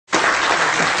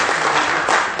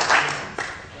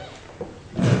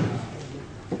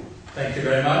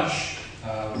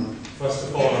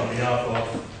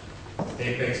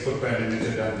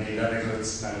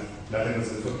Leathergoods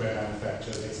and Footwear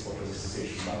Manufacturers Exporters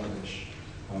Association Bangladesh.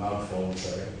 A mouthful,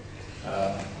 sorry.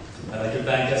 I'd like to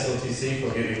thank SLTC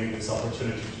for giving me this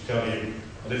opportunity to tell you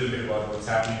a little bit about what's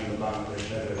happening in the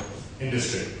Bangladesh leather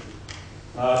industry.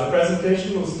 The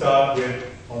presentation will start with,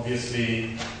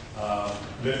 obviously, a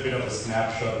little bit of a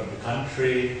snapshot of the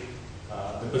country,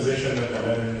 the position that the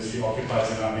leather industry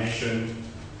occupies in our nation,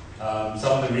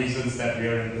 some of the reasons that we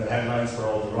are in the headlines for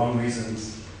all the wrong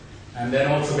reasons, and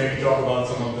then also maybe talk about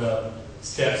some of the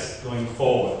steps going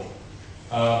forward.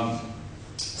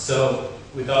 So,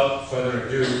 without further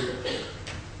ado,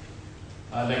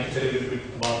 I'd like to tell you a little bit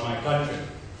about my country.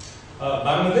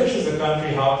 Bangladesh is a country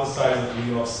half the size of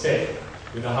New York State,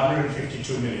 with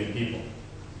 152 million people.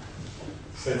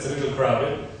 So it's a little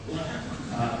crowded.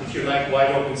 If you like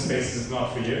wide open spaces, it's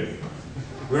not for you.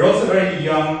 We're also a very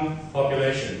young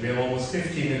population. We have almost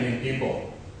 50 million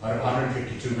people out of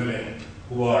 152 million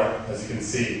who are, as you can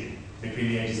see, between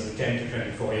the ages of 10 to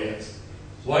 24 years.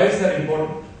 Why is that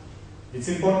important? It's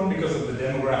important because of the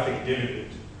demographic dividend.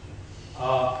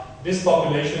 This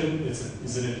population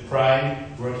is in its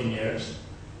prime working years.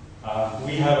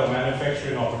 We have a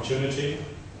manufacturing opportunity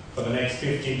for the next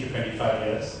 15 to 25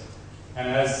 years. And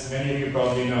as many of you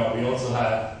probably know, we also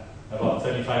have about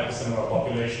 35% of our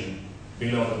population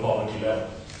below the poverty level.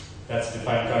 That's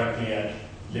defined currently at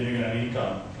living on an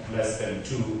income of less than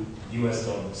 $2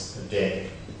 US a day.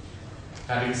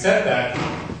 Having said that,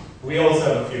 we also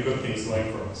have a few good things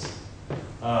going for us.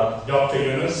 Dr.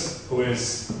 Yunus, who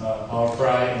is our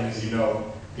pride, and as you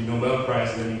know, the Nobel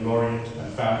Prize winning laureate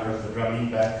and founder of the Grameen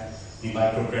Bank, the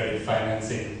microcredit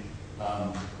financing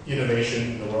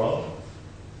innovation in the world,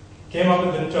 came up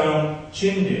with the term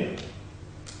Chindia.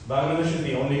 Bangladesh is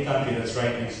the only country that's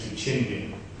right next to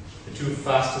Chindia, the two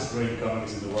fastest growing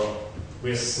economies in the world.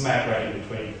 We're smack right in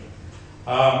between.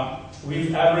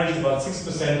 We've averaged about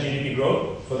 6% GDP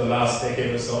growth for the last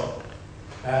decade or so.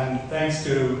 And thanks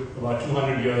to about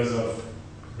 200 years of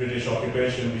British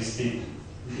occupation, we speak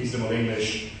reasonable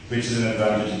English, which is an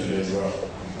advantage in today's world.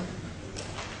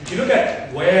 If you look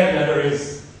at where leather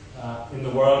is in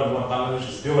the world and what Bangladesh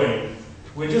is doing,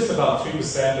 we're just about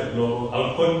 3% of global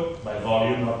output by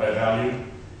volume, not by value.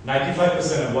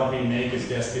 95% of what we make is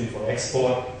destined for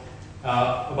export.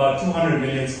 About 200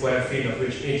 million square feet, of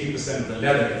which 80% of the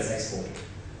leather gets exported.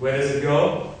 Where does it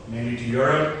go? Mainly to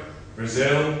Europe,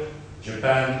 Brazil,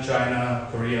 Japan, China,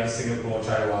 Korea, Singapore,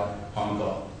 Taiwan, Hong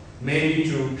Kong. Mainly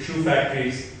to shoe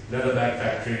factories, leather bag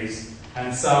factories,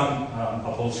 and some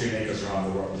upholstery makers around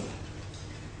the world.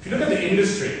 If you look at the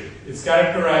industry, it's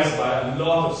characterized by a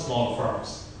lot of small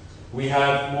firms. We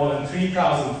have more than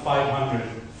 3,500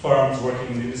 firms working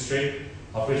in the industry,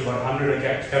 of which about 100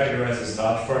 are categorized as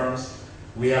large firms.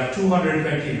 We have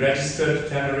 220 registered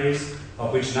tanneries,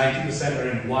 of which 90% are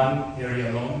in one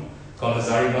area alone, called the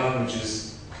Zariban, which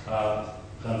is the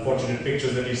unfortunate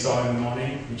pictures that you saw in the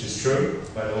morning, which is true,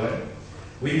 by the way.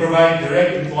 We provide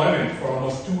direct employment for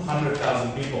almost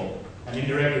 200,000 people, and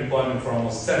indirect employment for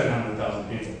almost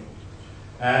 700,000 people.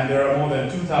 And there are more than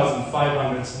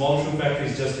 2,500 small shoe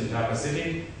factories just in Dhaka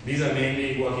City. These are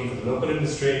mainly working for the local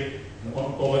industry.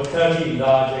 Over 30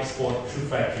 large export shoe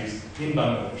factories in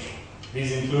Bangladesh.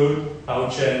 These include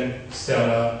Pauchen,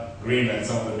 Stella, Greenland,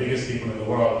 some of the biggest people in the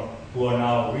world who are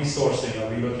now resourcing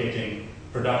or relocating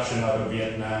production out of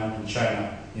Vietnam and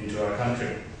China into our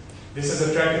country. This has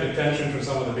attracted attention from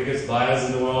some of the biggest buyers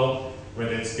in the world,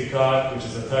 whether it's Picard, which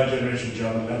is a third-generation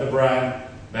German leather brand,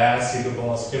 Bass, Hugo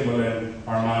Boss, Timberland,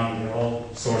 Armani, they're all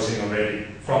sourcing already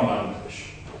from Bangladesh.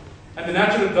 And the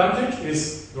natural advantage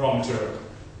is raw material.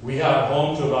 We have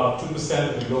home to about 2%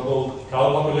 of the global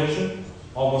cow population,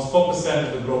 almost 4%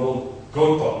 of the global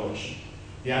goat population.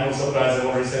 The annual supply, as I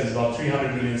already said, is about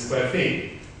 300 million square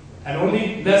feet. And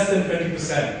only less than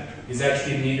 20% is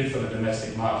actually needed for the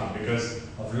domestic market because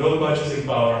of low purchasing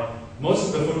power.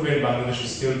 Most of the footwear in Bangladesh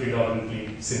is still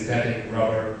predominantly synthetic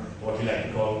rubber, what we like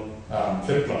to call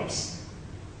flip-flops.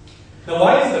 Now,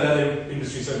 why is the leather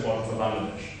industry so important for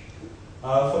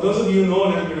Bangladesh? For those of you who know a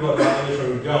little bit about Bangladesh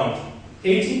or who don't,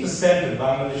 80% of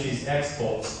Bangladeshi's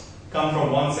exports come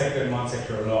from one sector and one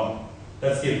sector alone.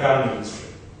 That's the apparel industry.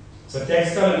 So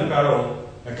textile and apparel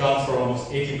accounts for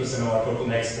almost 80% of our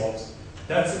total exports.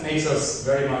 That makes us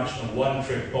very much a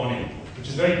one-trick pony, which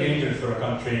is very dangerous for a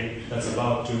country that's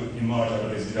about to emerge out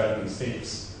of its development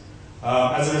status.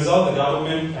 As a result, the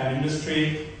government and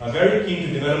industry are very keen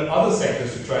to develop other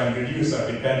sectors to try and reduce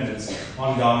our dependence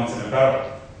on garments and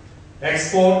apparel.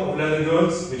 Export of leather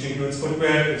goods, which includes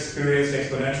footwear, experienced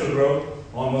exponential growth,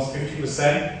 almost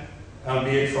 50%,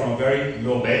 albeit from a very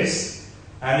low base,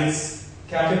 and it's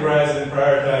categorized and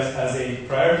prioritized as a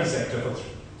priority sector for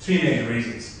three major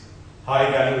reasons. high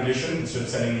value addition, instead of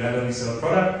selling leather, we sell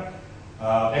product.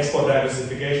 Export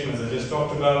diversification, as I just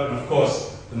talked about, and of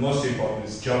course, the most important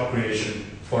is job creation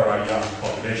for our young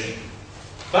population.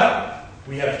 But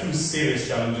we have two serious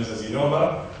challenges, as you know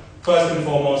about. First and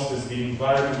foremost is the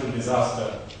environmental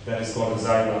disaster that is called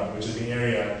Hazaribagh, which is the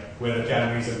area where the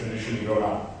tanneries have traditionally grown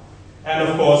up. And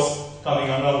of course, coming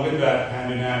along with that,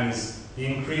 hand in hand, is the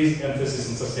increased emphasis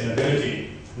on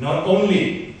sustainability, not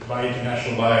only by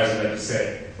international buyers, I'd like to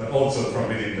say, but also from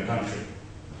within the country.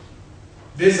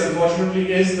 This,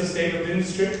 unfortunately, is the state of the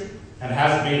industry and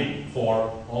has been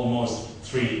for almost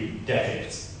 3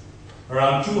 decades.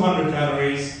 Around 200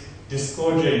 tanneries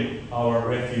disgorging our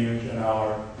refuge and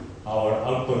our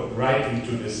output right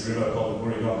into this river called the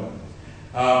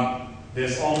Buriganga.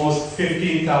 There's almost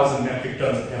 15,000 metric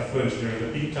tons of effluent during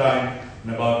the peak time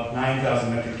and about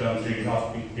 9,000 metric tons during the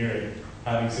off-peak period,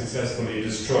 having successfully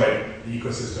destroyed the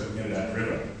ecosystem in that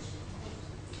river.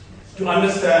 To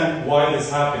understand why this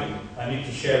happened, I need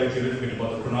to share with you a little bit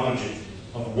about the chronology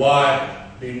of why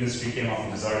the industry came off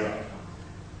in Hazaribagh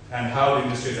and how the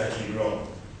industry has actually grown.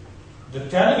 The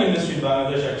tanning industry in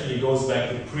Bangladesh actually goes back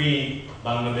to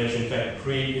pre-Bangladesh, in fact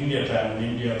pre-India time, when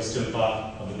India was still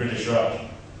part of the British Raj.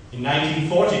 In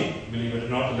 1940, believe it or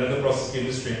not, the leather processing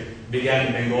industry began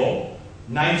in Bengal.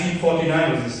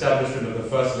 1949 was the establishment of the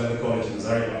first leather college in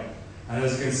Hazaribagh. And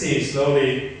as you can see,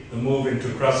 slowly the move into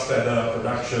crust leather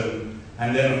production,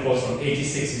 and then of course from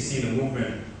 86 you see the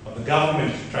movement of the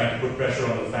government trying to put pressure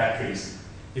on the factories.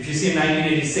 If you see in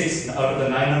 1986, out of the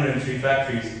 903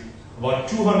 factories, about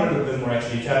 200 of them were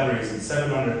actually tanneries and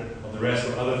 700 of the rest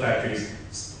were other factories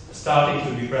starting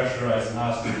to be pressurized and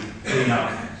asked to clean up.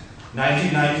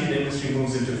 1990, the industry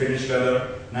moves into finished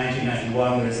leather.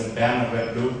 1991, there is a ban of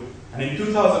wet blue. And in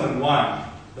 2001,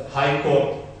 the High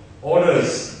Court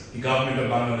orders the government of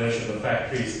Bangladesh and the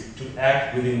factories to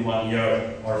act within 1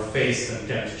 year or face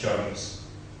contempt charges.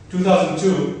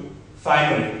 2002,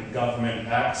 finally, the government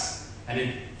acts and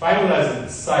it finalizes the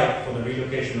site for the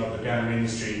relocation of the tannery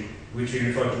industry, which we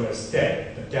refer to as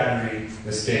TED, the Tannery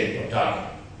Estate of Dhaka.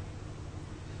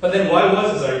 But then why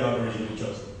was Hazaribagh originally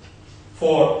chosen?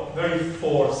 For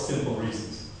four simple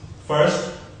reasons.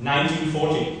 First,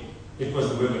 1940, it was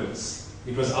the wilderness.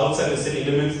 It was outside the city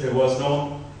limits, there was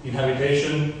no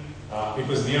inhabitation, it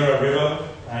was near a river,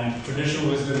 and traditional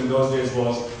wisdom in those days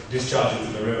was discharge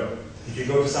into the river. If you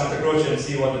go to Santa Croce and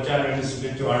see what the tannery industry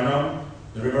did to Arno,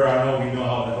 the river Arno, we know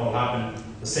how that all happened.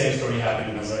 The same story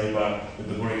happened in Hazaribagh with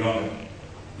the Buriganga.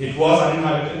 It was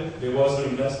uninhabited,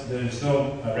 there is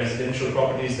no residential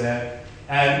properties there,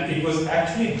 and it was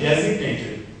actually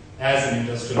designated as an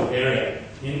industrial area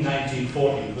in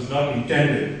 1940. It was not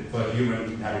intended for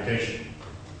human habitation.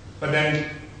 But then,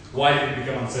 why did it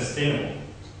become unsustainable?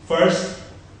 First,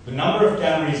 the number of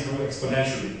tanneries grew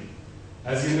exponentially.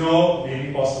 As you know,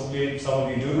 maybe possibly some of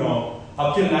you do know,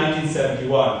 up till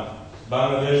 1971,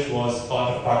 Bangladesh was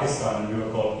part of Pakistan and we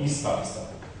were called East Pakistan.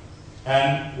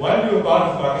 And while we were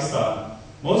part of Pakistan,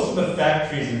 most of the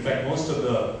factories, in fact most of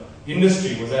the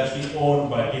industry was actually owned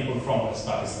by people from West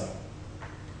Pakistan.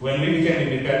 When we became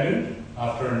independent,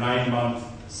 after a 9-month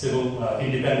civil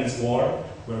independence war,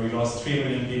 where we lost 3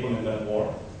 million people in that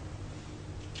war,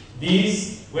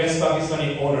 these West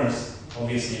Pakistani owners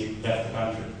obviously left the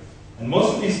country. And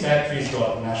most of these factories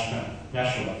got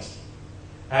nationalized.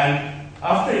 And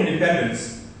after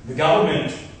independence, the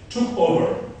government took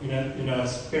over in a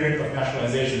spirit of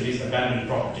nationalization these abandoned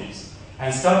properties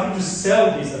and started to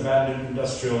sell these abandoned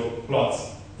industrial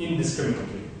plots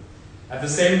indiscriminately. At the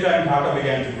same time, Dhaka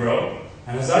began to grow,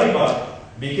 and Hazaribagh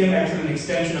became actually an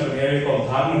extension of an area called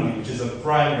Dhanmandi, which is a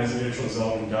prime residential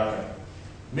zone in Dhaka.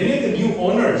 Many of the new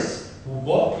owners who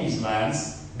bought these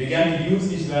lands began to use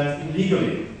these lands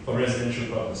illegally for residential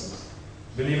purposes.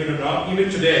 Believe it or not, even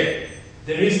today,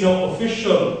 there is no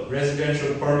official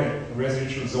residential permit,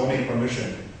 residential zoning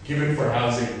permission given for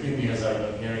housing in the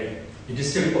Hazaribagh area. It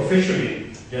is still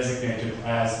officially designated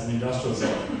as an industrial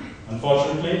zone.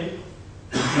 Unfortunately,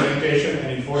 implementation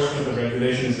and enforcement of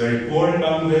regulation is very poor in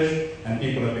Bangladesh, and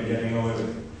people have been getting away with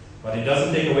it. But it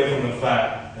doesn't take away from the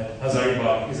fact that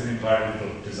Hazaribagh is an environmental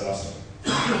disaster.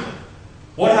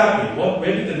 What happened?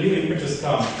 Where did the new impetus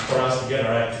come for us to get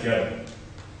our act together?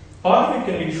 Part of it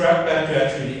can be tracked back to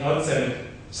actually the Earth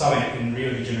Summit in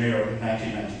Rio de Janeiro in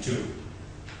 1992.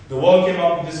 The world came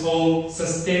up with this whole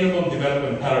sustainable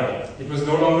development paradigm. It was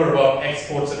no longer about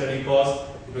exports at any cost.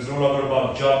 It was no longer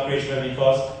about job creation at any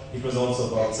cost. It was also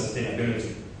about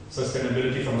sustainability.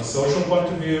 Sustainability from a social point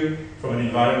of view, from an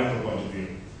environmental point of view.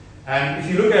 And if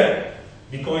you look at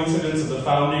the coincidence of the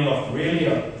founding of really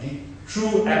the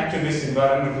true activist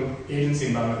environmental agency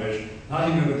in Bangladesh, not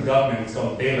even with the government, it's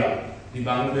called BELA, the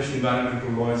Bangladesh Environmental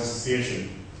Lawyers Association,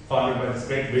 founded by this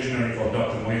great visionary called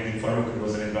Dr. Mohiuddin Farooq, who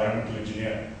was an environmental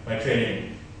engineer by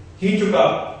training. He took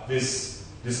up this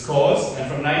cause,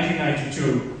 and from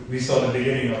 1992, we saw the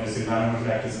beginning of this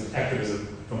environmental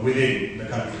activism from within the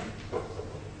country.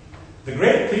 The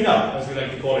great cleanup, as we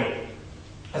like to call it,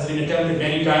 has been attempted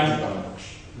many times in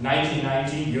Bangladesh.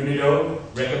 1990, UNIDO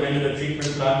recommended a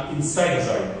treatment plant inside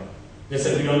Hazaribagh. They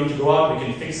said we don't need to go out, we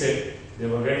can fix it. There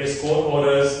were various court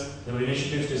orders, there were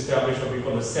initiatives to establish what we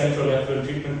call a central effluent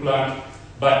treatment plant,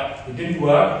 but it didn't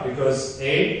work because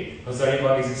A,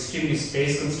 Hazaribagh is extremely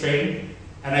space constrained,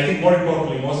 and I think more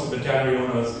importantly, most of the tannery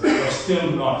owners are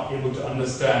still not able to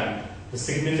understand the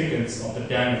significance of the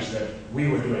damage that we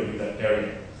were doing in that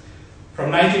area.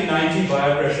 From 1990,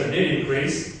 biopressure did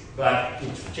increase, but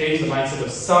it changed the mindset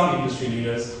of some industry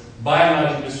leaders. By and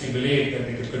large, industry believed that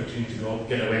they could continue to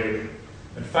get away with it.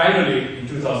 But finally, in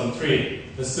 2003,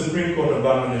 the Supreme Court of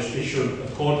Bangladesh issued a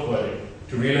court verdict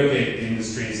to relocate the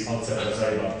industries outside of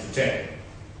Hazaribagh to TEC.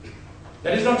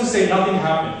 That is not to say nothing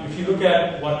happened. If you look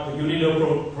at what the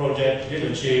UNIDO project did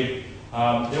achieve,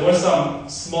 there were some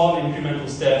small incremental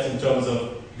steps in terms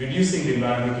of reducing the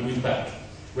environmental impact,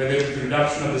 whether it was the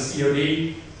reduction of the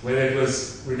COD, whether it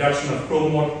was reduction of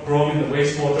chrome in the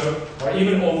wastewater, or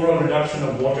even overall reduction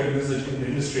of water usage in the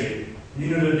industry.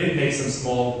 UNIDO did make some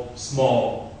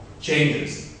small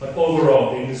changes, but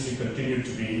overall the industry continued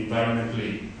to be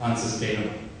environmentally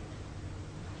unsustainable.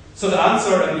 So the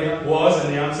answer was,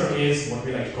 and the answer is, what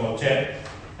we like to call TED.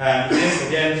 And this,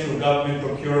 again, through government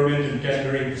procurement and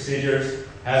tendering procedures,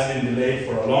 has been delayed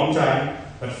for a long time.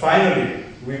 But finally,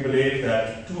 we believe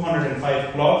that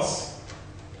 205 plots,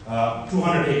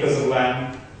 200 acres of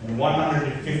land, and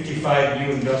 155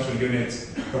 new industrial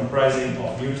units comprising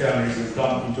of new tanneries will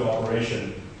come into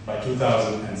operation by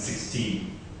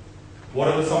 2016. What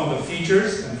are some of the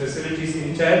features and facilities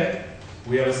in TED?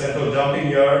 We have a central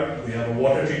dumping yard, we have a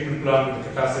water treatment plant with a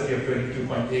capacity of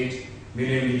 22.8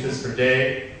 million liters per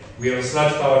day, we have a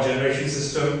sludge power generation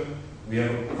system, we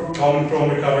have a common chrome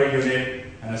recovery unit,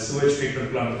 and a sewage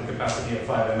treatment plant with a capacity of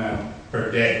 5 mm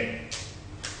per day.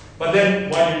 But then,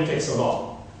 why did it take so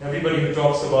long? Everybody who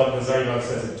talks about Hazaribagh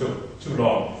says it took too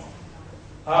long.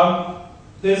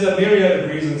 There's a myriad of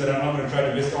reasons, and I'm not going to try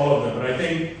to list all of them, but I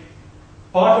think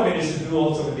part of it is to do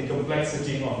also with the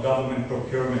complexity of government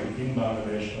procurement in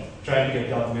Bangladesh, of trying to get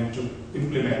government to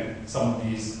implement some of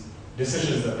these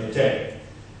decisions that they take.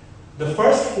 The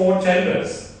first 4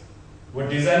 tenders were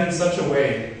designed in such a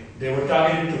way they were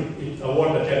targeted to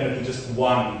award the tender to just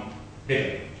one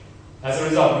bidder. As a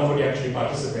result, nobody actually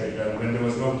participated, and when there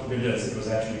was no bidders, it was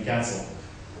actually cancelled.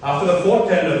 After the 4th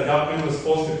tender, the government was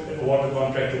forced to award the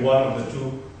contract to one of the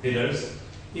 2 bidders.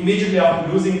 Immediately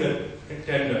after losing the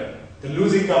tender, the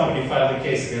losing company filed a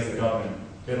case against the government,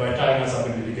 thereby tying us up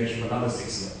in litigation for another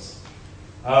 6 years.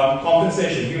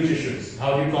 Compensation, huge issues.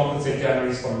 How do you compensate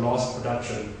tanneries for lost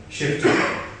production, shifting,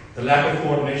 the lack of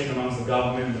coordination amongst the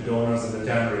government, the donors, and the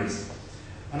tanneries.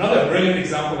 Another brilliant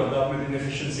example of government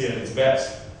inefficiency at its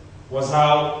best was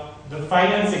how the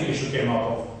financing issue came up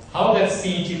of how that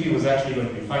CETP was actually going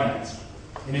to be financed.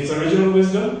 In its original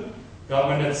wisdom,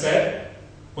 government had said,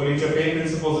 polluter pay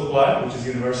principles apply, which is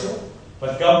universal,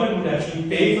 but government would actually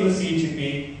pay for the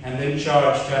CETP and then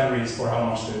charge tanneries for how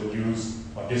much they would use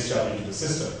or discharge into the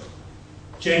system.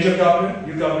 Change of government,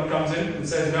 new government comes in and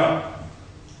says, no.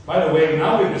 By the way,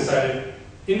 now we've decided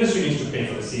industry needs to pay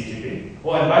for the CETP.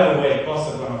 Oh, and by the way,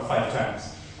 costs have gone up 5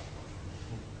 times.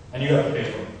 And you have to pay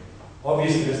for it.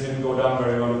 Obviously, this didn't go down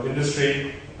very well with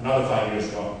industry. Another 5 years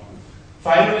gone.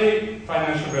 Finally,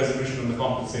 financial resolution on the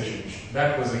compensation issue.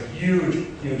 That was a huge,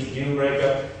 huge deal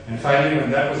breaker. And finally,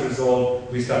 when that was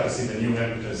resolved, we start to see the new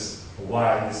impetus for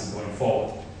why this is going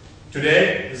forward.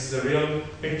 Today, this is a real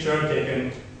picture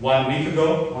taken 1 week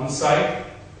ago on site.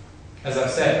 As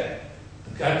I've said,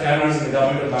 the tanners and the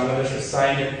government of Bangladesh have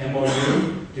signed an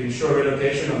MOU to ensure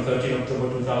relocation on 13 October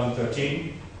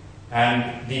 2013.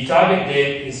 And the target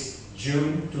date is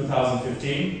June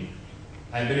 2015.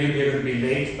 I believe they will be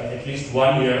late by at least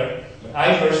 1 year. But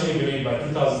I personally believe by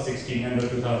 2016, end of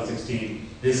 2016,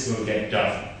 this will get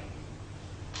done.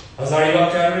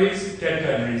 Hazaribagh tanneries, 10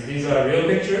 tanneries. These are real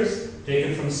pictures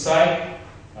taken from site.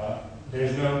 There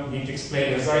is no need to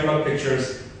explain Hazaribagh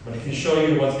pictures, but if you show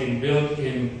you what's being built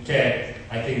in TED,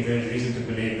 I think there's reason to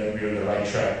believe that we're on the right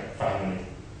track, finally.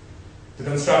 The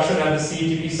construction at the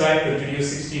CETP site continues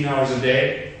 16 hours a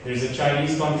day. There's a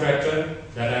Chinese contractor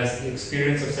that has the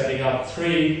experience of setting up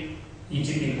 3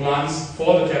 ETP plants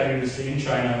for the tannery industry in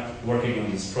China working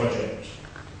on this project.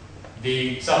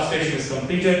 The substation is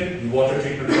completed, the water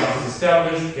treatment plant is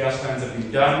established, gas lines have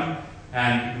been done,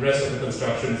 and the rest of the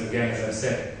construction is, again, as I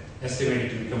said,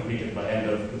 estimated to be completed by end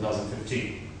of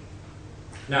 2015.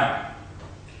 Now,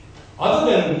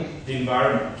 other than the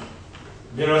environment,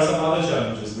 there are some other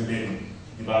challenges within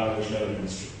the Bangladesh leather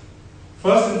industry.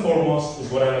 First and foremost is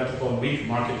what I like to call weak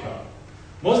market power.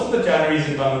 Most of the tanneries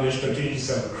in Bangladesh continue to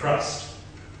sell crust.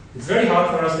 It's very hard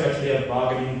for us to actually have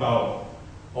bargaining power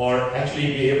or actually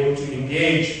be able to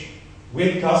engage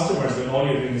with customers when all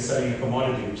you're doing is selling a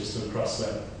commodity, which is still crust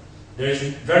leather. There is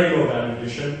very low value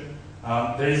addition.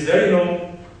 There is very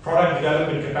low product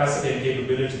development capacity and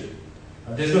capability.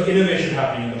 There's no innovation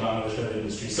happening in the Bangladesh leather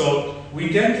industry. So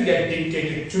we tend to get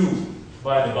dictated to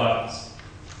by the buyers.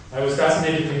 I was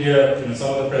fascinated to hear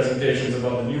some of the presentations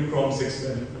about the new Chrome 6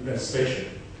 legislation.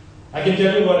 I can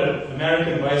tell you about an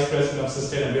American Vice President of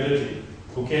Sustainability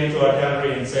who came to our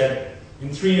tannery and said,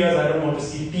 in 3 years I don't want to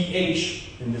see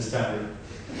pH in this tannery.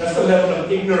 That's the level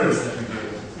of ignorance that we deal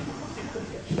with.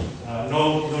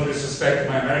 No disrespect to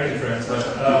my American friends, but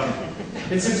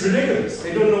it's ridiculous.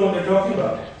 They don't know what they're talking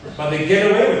about. But they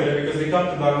get away with it because they come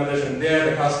to Bangladesh and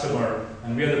they're the customer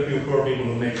and we're the poor people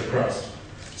who make the crust.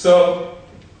 So,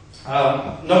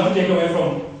 not to take away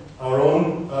from our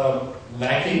own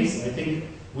lackings, I think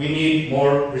we need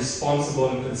more responsible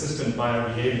and consistent buyer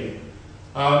behavior.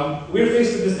 We're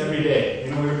faced with this every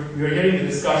day. We're getting the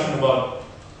discussion about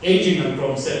aging on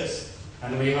Chrome 6,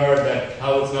 and we heard that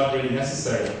how it's not really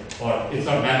necessary or it's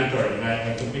not mandatory, and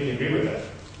I completely agree with that.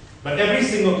 But every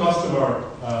single customer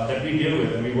that we deal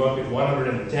with, and we work with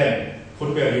 110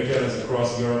 footwear retailers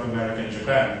across Europe, America, and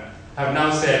Japan, have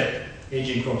now said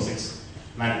aging Chrome 6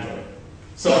 mandatory.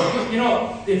 So,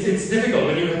 it's difficult.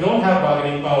 When you don't have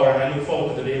bargaining power, and I look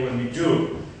forward to the day when we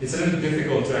do, it's a little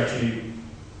difficult to actually,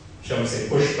 shall we say,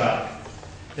 push back.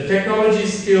 The technology,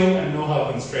 skill, and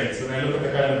know-how constraints. When I look at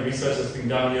the kind of research that's being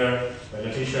done here by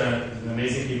Letitia and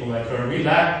amazing people like her, we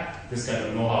lack this kind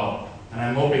of know-how. And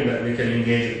I'm hoping that we can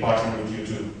engage and partner with you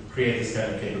to create this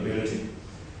kind of capability.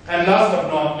 And last but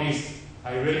not least,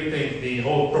 I really think the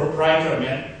whole proprietor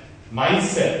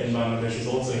mindset in Bangladesh is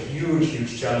also a huge,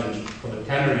 huge challenge for the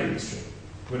tannery industry.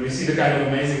 When we see the kind of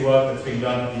amazing work that's being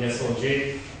done at the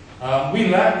SLG, we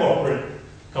lack corporate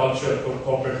culture,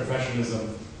 corporate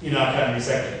professionalism in our tannery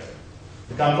sector.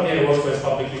 The company I work for is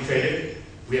publicly traded.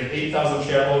 We have 8,000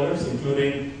 shareholders,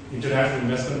 including international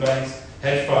investment banks,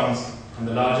 hedge funds, and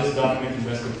the largest government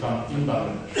investment fund in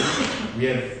Bangladesh. We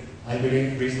have, I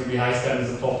believe, reasonably high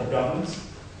standards of corporate governance.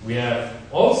 We have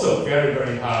also very,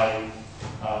 very high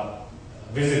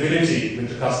visibility with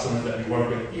the customers that we work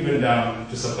with, even down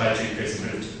to supply chain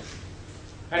traceability.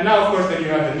 And now, of course, then you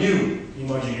have the new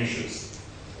emerging issues.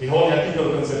 The whole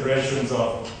ethical considerations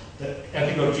of the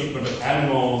ethical treatment of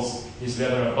animals, is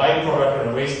leather a byproduct or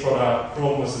a waste product,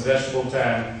 chrome versus vegetable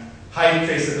tan, high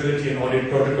traceability and audit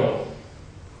protocol.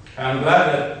 And I'm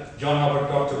glad that John Howard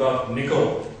talked about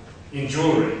nickel in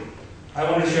jewelry. I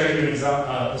want to share with you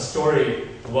a story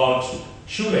about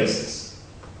shoelaces.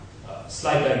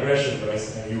 Slight digression,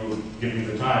 but you will give me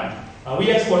the time.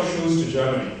 We export shoes to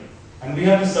Germany, and we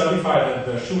have to certify that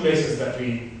the shoelaces that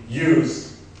we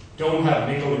use don't have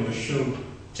nickel in the shoe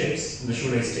tips, in the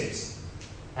shoelace tips.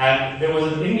 And there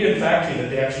was an Indian factory that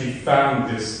they actually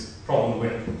found this problem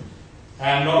with.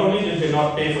 And not only did they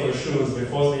not pay for the shoes, they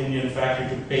forced the Indian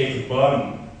factory to pay to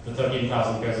burn the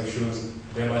 13,000 pairs of shoes,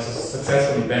 thereby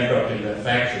successfully bankrupting that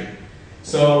factory.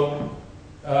 So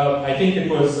I think it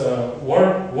was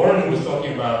Warren who was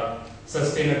talking about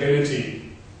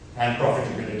sustainability and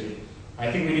profitability.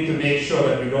 I think we need to make sure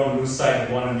that we don't lose sight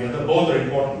of one and the other. Both are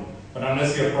important, but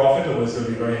unless we are profitable, it's going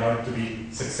to be very hard to be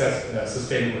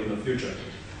sustainable in the future.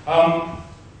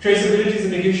 Traceability is a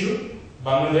big issue.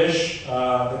 Bangladesh,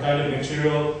 the kind of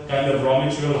material, kind of raw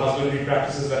material husbandry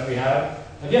practices that we have.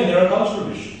 Again, there are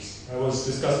cultural issues. I was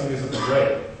discussing this at the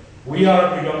break. We are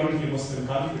a predominantly Muslim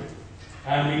country,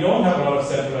 and we don't have a lot of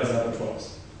centralized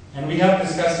abattoirs. And we have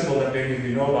this festival that many of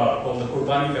you know about called the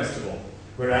Qurbani Festival,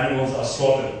 where animals are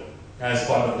slaughtered as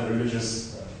part of the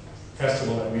religious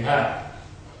festival that we have.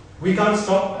 We can't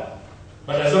stop that.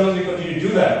 But as long as we continue to do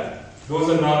that, those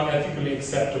are not ethically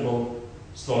acceptable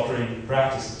slaughtering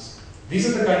practices. These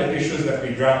are the kind of issues that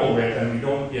we grapple with, and we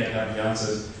don't yet have the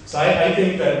answers. So I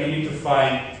think that we need to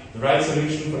find the right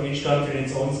solution for each country in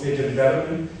its own stage of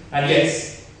development. And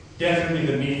yes, definitely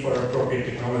the need for appropriate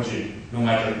technology, no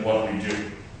matter what we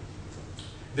do.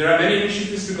 There are many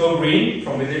initiatives to go green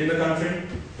from within the country.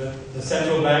 The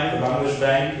central bank, the Bangladesh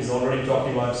Bank, is already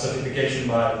talking about certification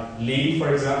by LEED,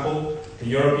 for example. The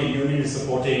European Union is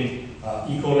supporting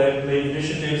eco-led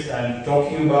initiatives and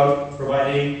talking about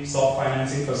providing soft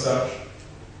financing for such.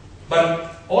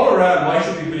 But all around, why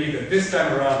should we believe that this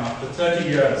time around, after 30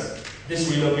 years,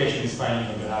 this relocation is finally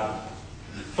going to happen?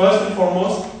 First and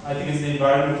foremost, I think it's the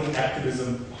environmental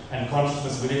activism and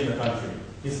consciousness within the country.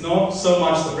 It's not so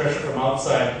much the pressure from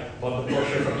outside, but the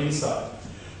pressure from inside.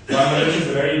 Bangladesh is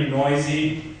a very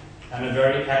noisy and a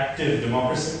very active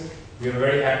democracy. We have a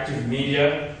very active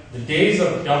media. The days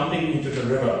of dumping into the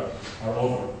river are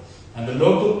over. And the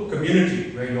local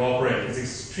community where you operate is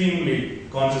extremely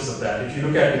conscious of that. If you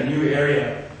look at the new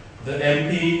area, the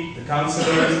MP, the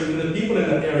councillors, even the people in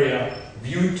that area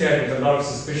view TED with a lot of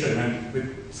suspicion and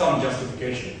with some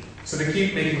justification. So they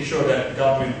keep making sure that the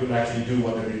government will actually do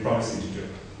what they've been promising to do.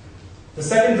 The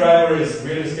second driver is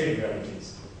real estate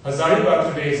guarantees.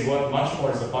 Hazaribagh today is worth much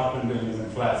more as apartment buildings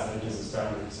and flats than it is as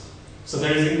standards. So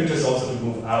there is impetus also to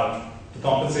move out. The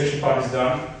compensation part is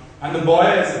done. And the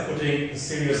buyers are putting a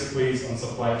serious squeeze on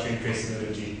supply chain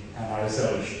traceability and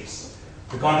RSL issues.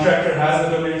 The contractor has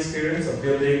the domain experience of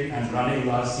building and running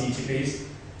large CTPs.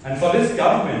 And for this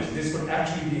government, this would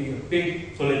actually be a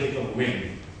big political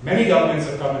win. Many governments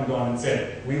have come and gone and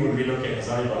said, we would relocate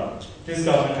Hazaribagh. This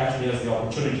government actually has the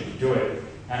opportunity to do it.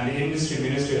 And the industry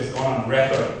ministry has gone on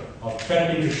record of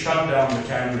threatening to shut down the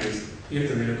tanneries if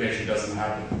the relocation doesn't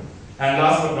happen. And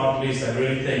last but not least, I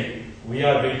really think we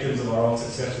are victims of our own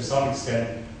success to some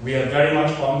extent. We are very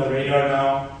much on the radar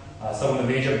now. Some of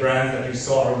the major brands that you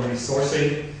saw are already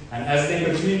sourcing. And as they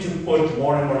continue to put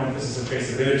more and more emphasis on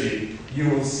traceability, you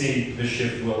will see the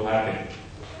shift will happen.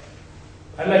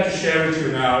 I'd like to share with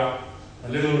you now a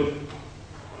little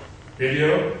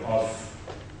video of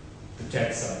the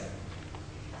tech side.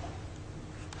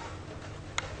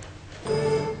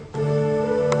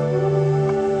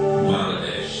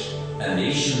 Bangladesh, a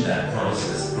nation that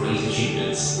promises great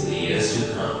achievements in the years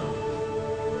to come.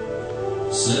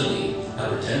 Slowly, our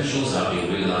potentials are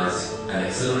being realized and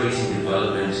accelerating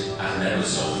development at an ever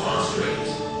so fast rate.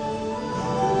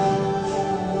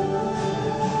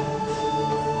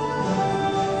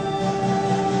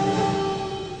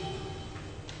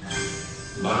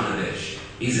 Bangladesh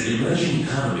is an emerging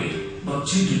economy, but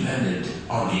too dependent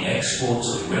on the exports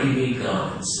of ready-made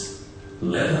garments.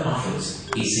 Leather offers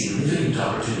a significant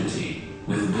opportunity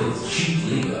with both cheap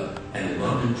labor and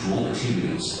abundant raw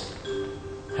materials.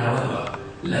 However,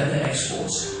 leather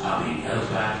exports are being held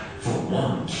back for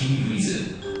one key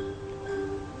reason.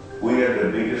 We are the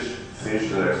biggest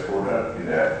finished exporter in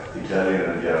the Italian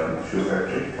and German shoe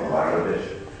factory from Bangladesh.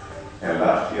 And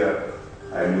last year,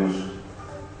 I used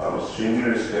almost 3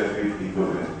 million square feet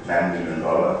equivalent $9 million.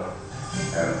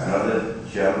 And another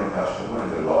German customer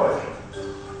is a lawyer,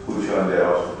 which one they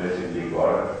also placed a big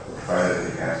order, but finally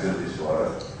they canceled this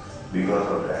order because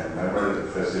of the environmental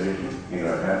facility in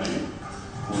our country,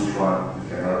 which one we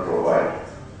cannot provide.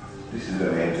 This is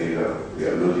the main reason we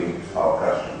are losing our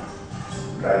customer.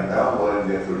 Right now, while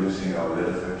we are producing our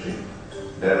leather factory,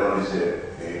 that one is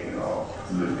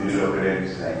relocated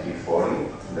in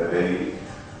 1940, the very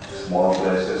small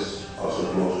places,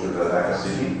 also close to the Dhaka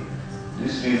city.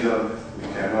 This reason we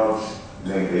cannot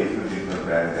make vehicle treatment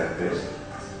plant that place,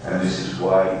 and this is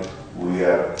why we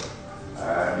are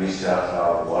discharge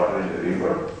our water in the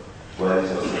river, while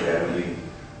it's also damaging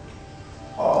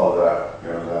all the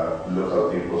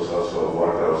local people's also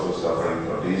water also suffering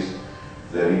for this.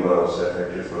 The river also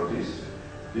affected for this.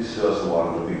 This is also one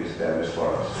of the biggest damage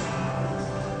for us.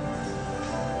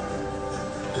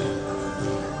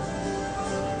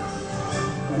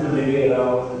 On the way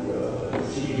around the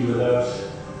city develops,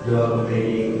 the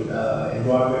complaining,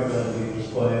 environment has been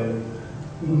spoiled.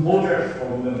 Importers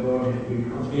from abroad have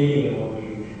been complaining about it.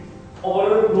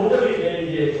 Overall, globally, there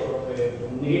is a sort of a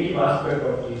negative aspect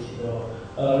of this.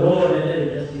 Lower leather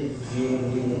industry is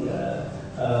being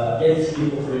densely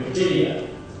populated area.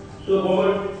 So,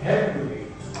 government has to do it.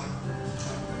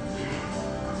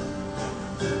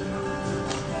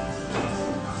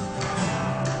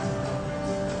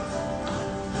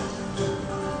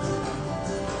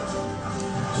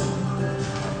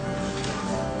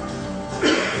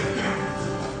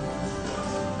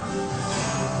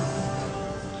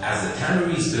 As the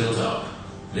tanneries built up,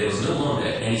 there was no longer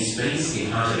any space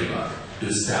in Hazaribagh to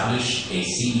establish a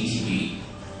CETP.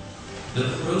 The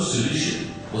proposed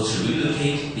solution was to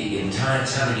relocate the entire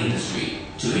tannery industry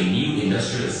to a new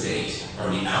industrial estate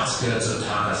on the outskirts of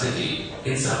Dhaka city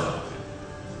in Sabah.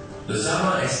 The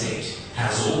Sabah estate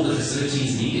has all the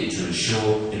facilities needed to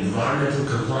ensure environmental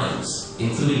compliance,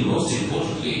 including most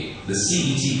importantly the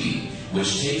CETP,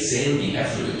 which takes in the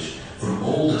effluent from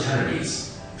all the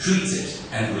tanneries, treats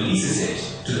it and releases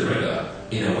it to the river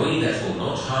in a way that will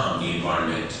not harm the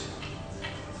environment.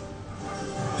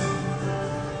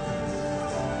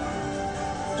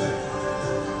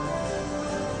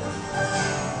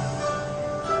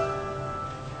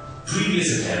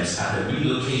 Previous attempts at a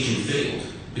relocation failed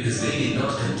because they did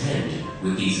not contend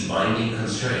with these binding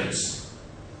constraints.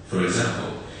 For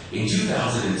example, in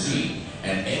 2003,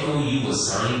 an MOU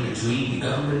was signed between the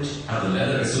government and the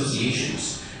leather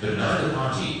associations, but neither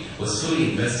party was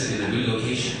fully invested in the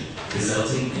relocation,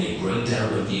 resulting in a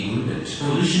breakdown of the agreement.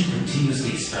 Coalition continues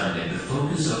to expand the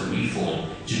focus of the reform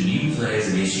to new players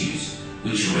and issues,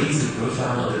 which raised the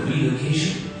profile of the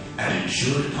relocation and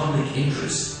ensured public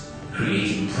interest,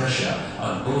 creating pressure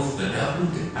on both the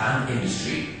government and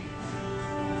industry.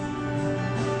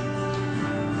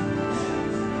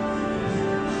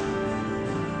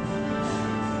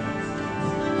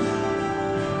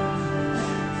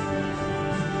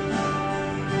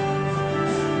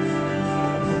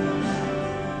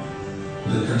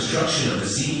 The construction of the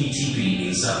CETP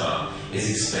in Sabah is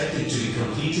expected to be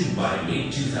completed by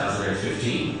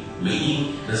mid-2015,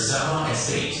 meaning the Sabah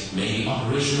estate may be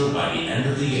operational by the end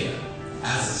of the year.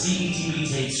 As the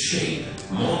CETP takes shape,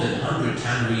 more than 100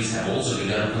 tanneries have also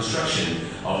begun construction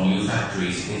of new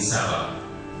factories in Sabah.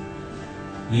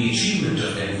 The achievement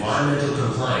of environmental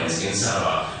compliance in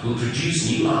Sabah will produce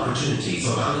new opportunities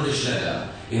for Bangladesh leather,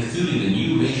 including the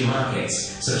new major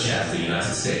markets such as the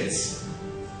United States.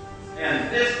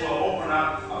 And this will open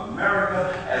up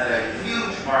America as a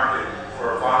huge market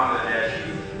for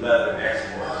Bangladeshi leather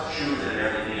exports, shoes and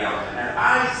everything else. And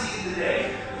I see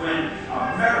today when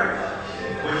America,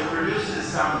 which produces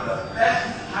some of the best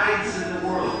hides in the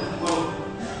world, will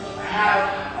have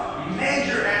a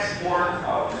major export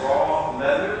of raw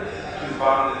leather to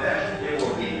Bangladesh. It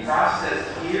will be processed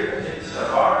here in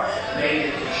Sabah,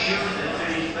 made into shoes and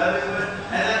finished leather goods,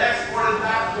 and then exported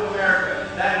back to America.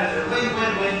 That is a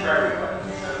win-win-win for everybody.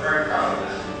 I'm very proud of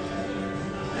this.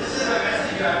 This is a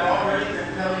message I've already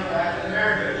been telling back in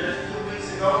America. Just 2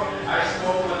 weeks ago, I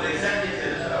spoke with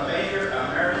executives of major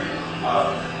American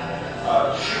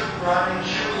shoe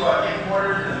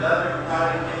importers and leather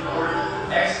product importers,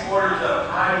 exporters of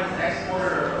hides,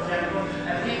 exporters of chemicals,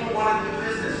 and people want to do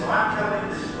business. So I'm telling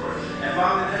this story. And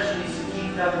Bangladesh needs to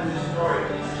keep telling this story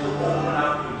to open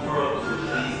up the world to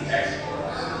these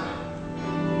exports.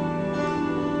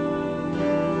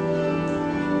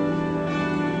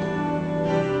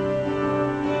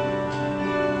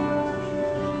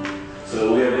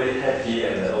 So we are very happy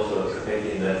and also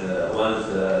expecting that once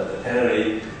the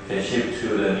tannery can shift to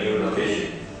the new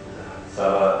location,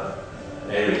 Sabah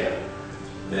area,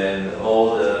 then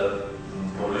all the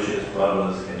pollution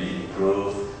problems can be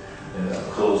improved, and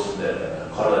of course the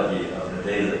quality of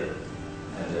the leather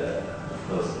and of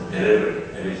course the delivery,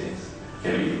 everything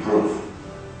can be improved.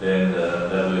 Then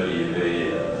that will be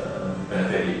very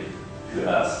beneficial to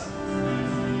us.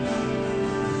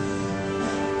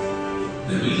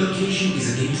 The relocation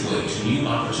is a gateway to new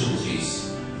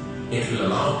opportunities. It will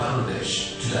allow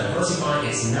Bangladesh to diversify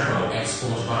its narrow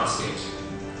export basket.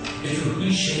 It will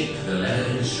reshape the leather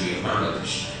industry of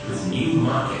Bangladesh with new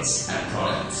markets and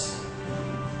products.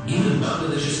 Given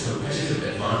Bangladesh's competitive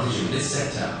advantage in this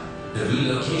sector, the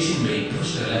relocation may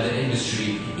push the leather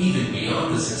industry even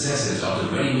beyond the successes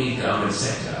of the ready-made garment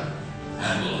sector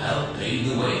and will help pave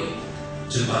the way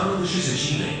to Bangladesh's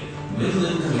achieving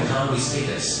middle-income economy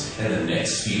status in the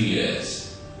next few years.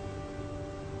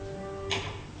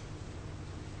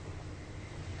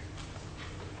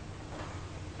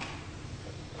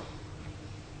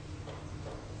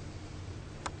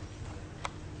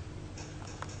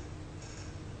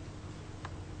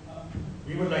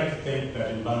 We would like to think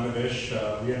that in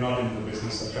Bangladesh, we are not in the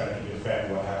business of trying to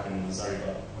defend what happened in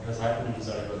Hazaribagh. What has happened in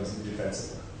Hazaribagh is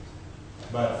indefensible.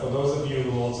 But for those of you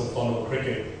who also follow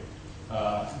cricket,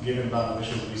 given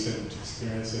Bangladesh's recent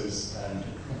experiences and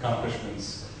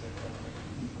accomplishments,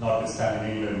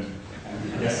 notwithstanding England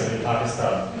and yesterday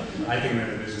Pakistan, I think we're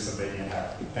in the business of making it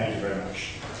happen. Thank you very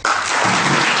much.